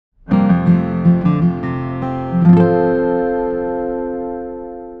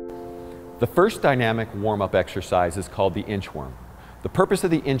The first dynamic warm-up exercise is called the inchworm. The purpose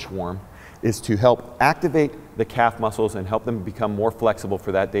of the inchworm is to help activate the calf muscles and help them become more flexible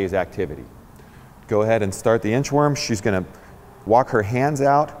for that day's activity. Go ahead and start the inchworm. She's going to walk her hands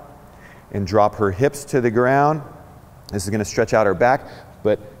out and drop her hips to the ground. This is going to stretch out her back,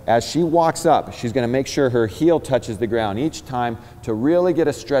 but as she walks up, she's going to make sure her heel touches the ground each time to really get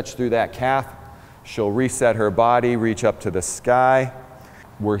a stretch through that calf. She'll reset her body, reach up to the sky.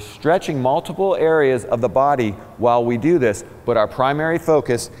 We're stretching multiple areas of the body while we do this, but our primary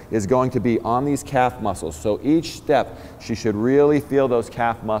focus is going to be on these calf muscles. So each step, she should really feel those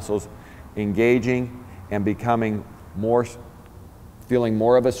calf muscles engaging and becoming more, feeling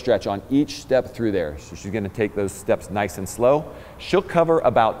more of a stretch on each step through there. So she's going to take those steps nice and slow. She'll cover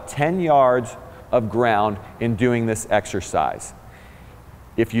about 10 yards of ground in doing this exercise.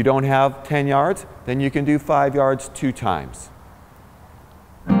 If you don't have 10 yards, then you can do 5 yards 2 times.